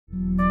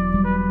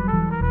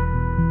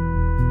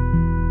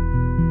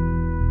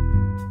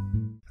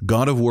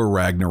God of War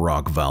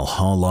Ragnarok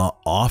Valhalla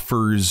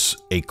offers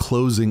a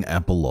closing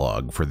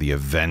epilogue for the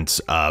events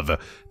of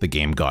the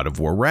game God of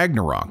War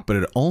Ragnarok, but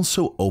it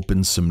also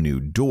opens some new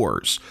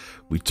doors.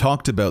 We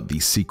talked about the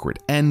secret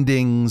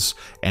endings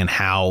and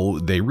how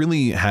they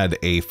really had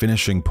a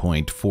finishing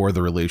point for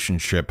the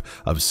relationship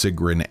of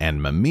Sigrun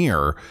and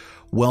Mimir.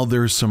 Well,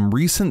 there's some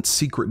recent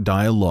secret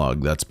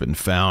dialogue that's been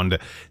found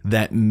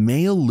that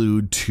may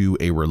allude to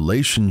a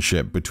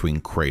relationship between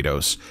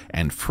Kratos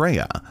and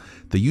Freya.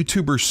 The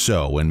YouTuber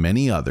So and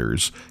many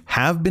others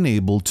have been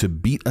able to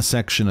beat a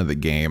section of the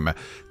game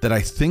that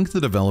I think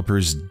the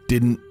developers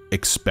didn't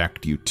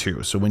expect you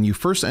to. So when you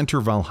first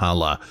enter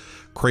Valhalla,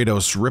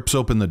 Kratos rips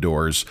open the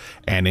doors,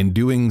 and in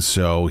doing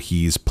so,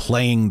 he's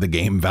playing the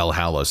game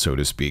Valhalla, so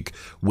to speak,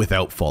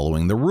 without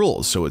following the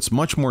rules. So it's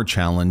much more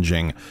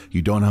challenging.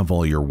 You don't have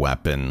all your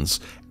weapons,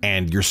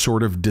 and you're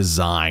sort of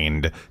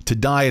designed to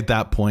die at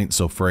that point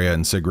so Freya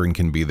and Sigrun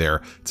can be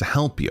there to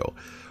help you.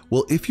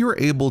 Well, if you're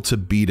able to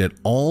beat it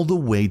all the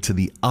way to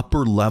the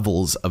upper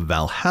levels of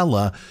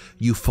Valhalla,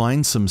 you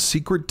find some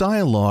secret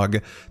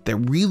dialogue that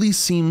really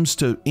seems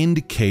to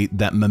indicate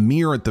that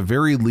Mimir, at the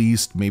very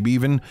least, maybe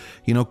even,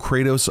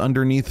 Kratos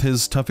underneath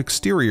his tough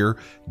exterior,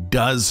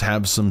 does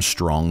have some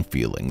strong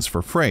feelings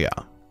for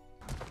Freya.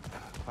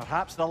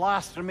 Perhaps the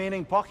last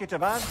remaining pocket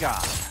of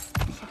Asgard.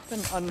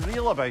 Something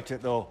unreal about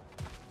it, though.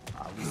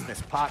 At least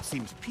this part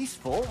seems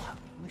peaceful.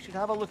 We should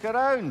have a look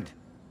around.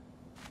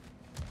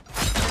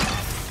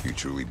 You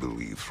truly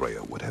believe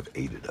Freya would have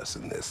aided us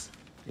in this?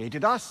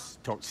 Aided us,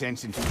 talked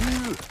sense into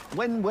you.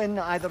 Win-win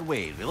either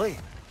way, really.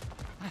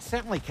 I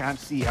certainly can't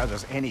see how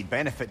there's any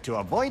benefit to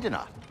avoiding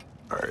her.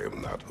 I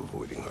am not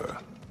avoiding her.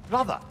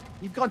 Brother,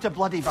 you've gone to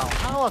bloody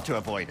Valhalla to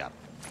avoid her.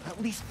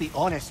 At least be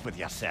honest with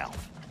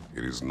yourself.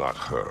 It is not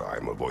her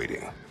I'm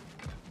avoiding.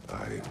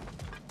 I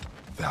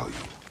value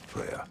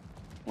Freya.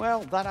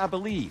 Well, that I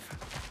believe.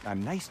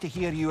 And nice to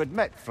hear you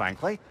admit,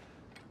 frankly.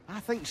 I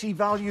think she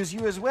values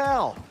you as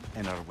well,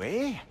 in her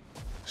way.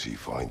 She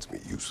finds me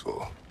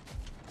useful.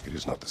 It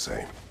is not the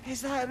same. Is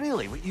that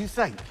really what you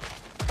think?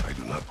 I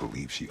do not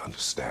believe she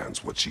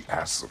understands what she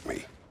asks of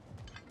me.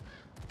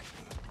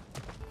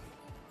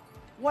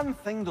 One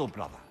thing though,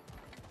 brother.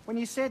 When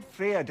you said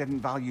Freya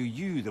didn't value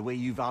you the way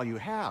you value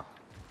her,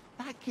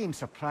 that came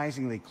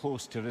surprisingly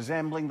close to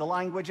resembling the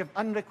language of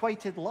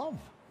unrequited love.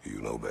 You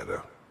know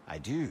better. I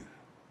do.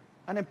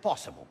 An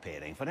impossible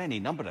pairing for any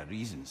number of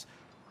reasons.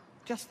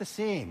 Just the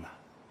same,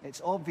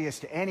 it's obvious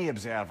to any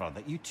observer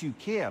that you two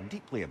care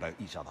deeply about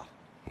each other.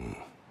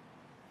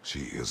 She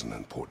is an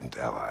important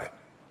ally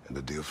and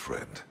a dear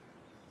friend.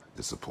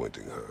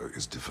 Disappointing her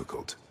is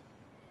difficult.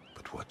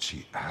 But what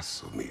she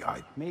asks of me,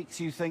 Makes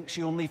you think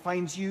she only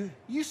finds you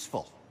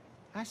useful.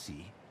 I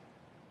see.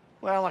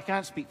 Well, I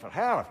can't speak for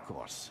her, of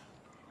course.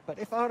 But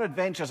if our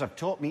adventures have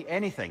taught me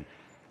anything,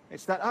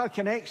 it's that our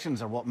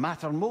connections are what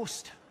matter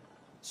most.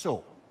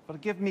 So,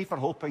 forgive me for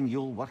hoping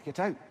you'll work it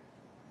out.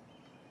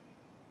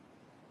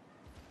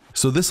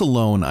 So this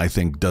alone, I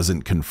think,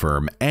 doesn't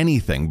confirm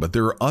anything, but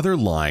there are other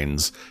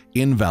lines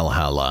in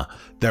Valhalla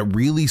that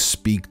really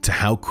speak to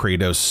how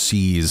Kratos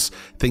sees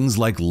things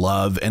like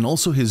love and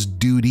also his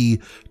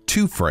duty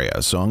to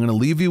Freya. So I'm going to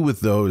leave you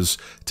with those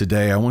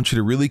today. I want you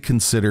to really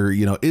consider,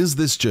 is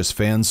this just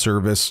fan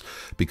service?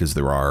 Because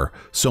there are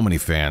so many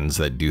fans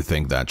that do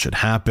think that should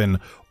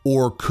happen.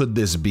 Or could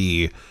this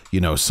be,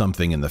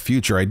 something in the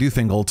future? I do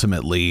think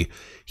ultimately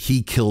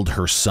he killed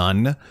her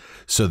son,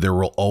 so there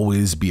will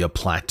always be a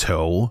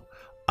plateau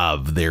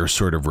of their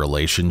sort of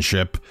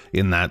relationship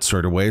in that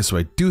sort of way. So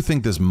I do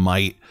think this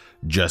might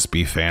just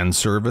be fan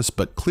service,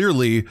 but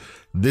clearly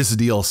this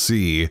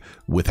DLC,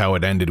 with how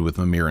it ended with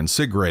Mimir and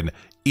Sigrun,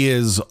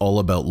 is all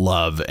about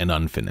love and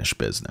unfinished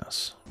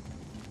business.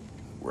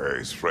 Where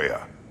is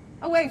Freya?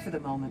 Away for the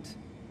moment.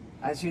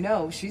 As you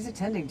know, she's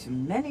attending to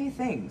many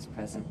things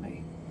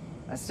presently.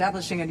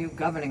 Establishing a new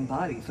governing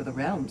body for the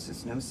realms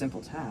is no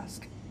simple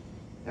task.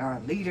 There are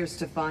leaders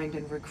to find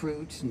and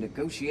recruit,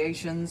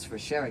 negotiations for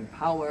sharing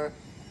power.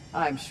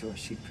 I'm sure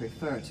she'd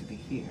prefer to be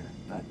here,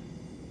 but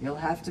you'll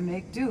have to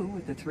make do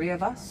with the three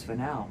of us for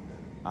now.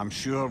 I'm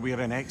sure we're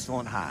in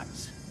excellent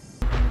hands.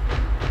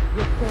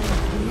 Your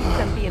friend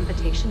sent the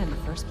invitation in the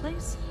first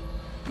place?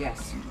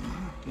 Yes.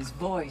 His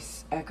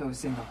voice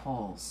echoes in the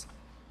halls.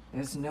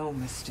 There's no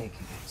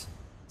mistaking it.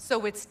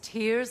 So it's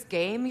Tyr's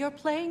game you're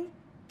playing?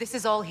 This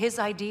is all his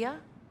idea?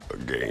 A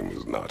game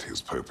is not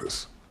his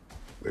purpose.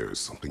 There is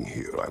something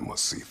here I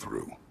must see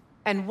through.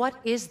 And what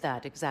is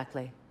that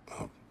exactly?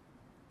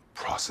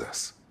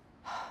 Process.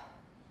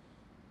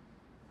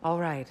 All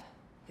right.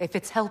 If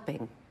it's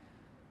helping,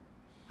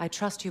 I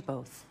trust you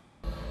both.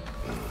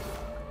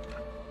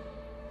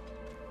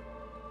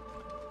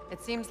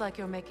 It seems like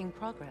you're making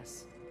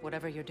progress,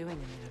 whatever you're doing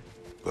in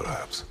there.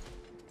 Perhaps.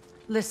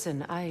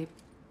 Listen, I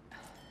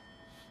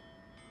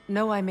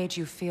know I made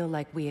you feel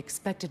like we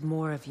expected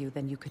more of you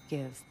than you could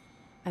give.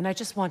 And I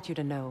just want you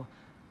to know,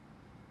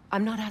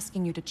 I'm not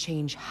asking you to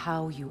change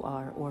how you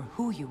are or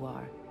who you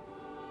are.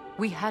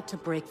 We had to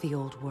break the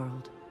old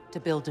world. to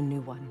build a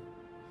new one.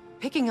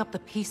 Picking up the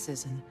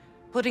pieces and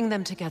putting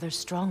them together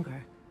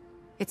stronger.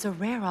 It's a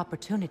rare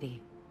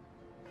opportunity.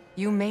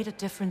 You made a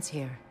difference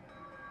here.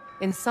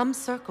 In some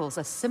circles,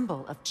 a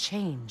symbol of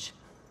change.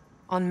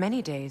 On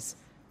many days,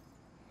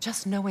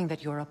 just knowing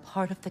that you're a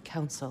part of the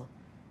Council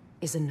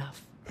is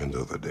enough. And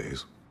other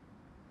days?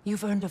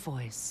 You've earned a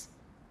voice.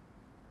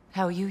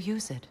 How you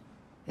use it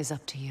is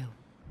up to you.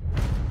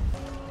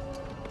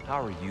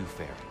 How are you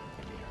faring,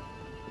 Ymir?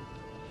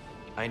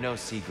 I know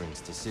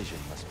Sigrun's decision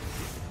must be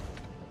given.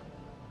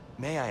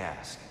 May I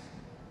ask,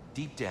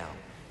 deep down,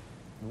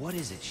 what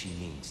is it she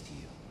means to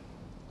you?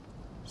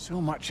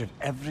 So much of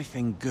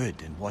everything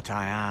good in what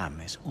I am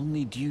is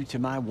only due to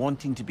my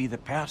wanting to be the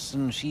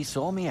person she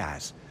saw me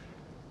as.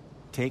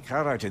 Take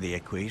her out of the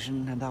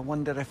equation, and I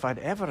wonder if I'd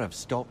ever have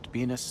stopped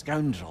being a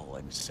scoundrel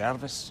in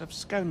service of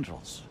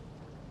scoundrels.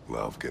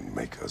 Love can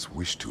make us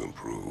wish to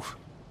improve.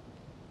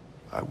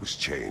 I was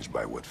changed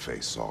by what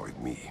Faye saw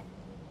in me.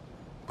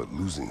 But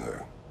losing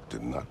her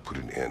did not put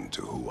an end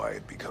to who I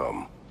had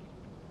become.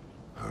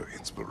 Her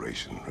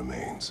inspiration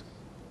remains.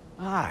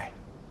 Aye.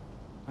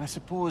 I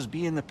suppose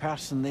being the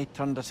person they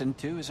turned us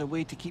into is a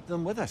way to keep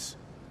them with us.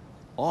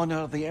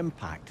 Honor the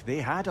impact they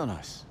had on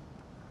us.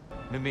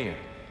 Mimir,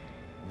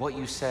 what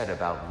you said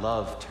about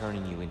love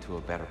turning you into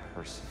a better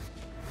person.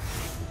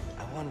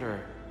 I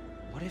wonder,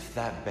 what if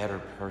that better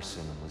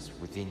person was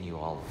within you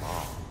all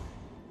along,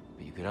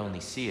 but you could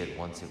only see it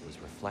once it was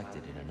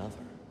reflected in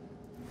another?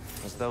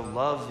 As though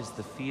love is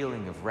the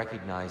feeling of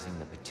recognizing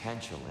the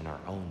potential in our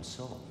own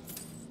soul.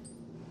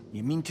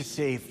 You mean to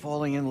say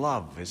falling in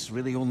love is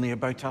really only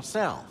about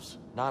ourselves?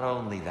 Not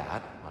only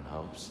that, one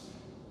hopes,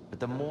 but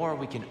the more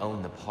we can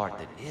own the part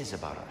that is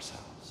about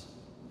ourselves,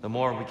 the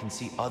more we can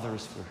see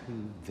others for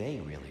who they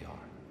really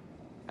are,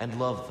 and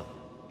love them,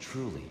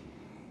 truly,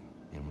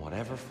 in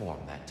whatever form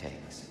that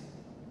takes.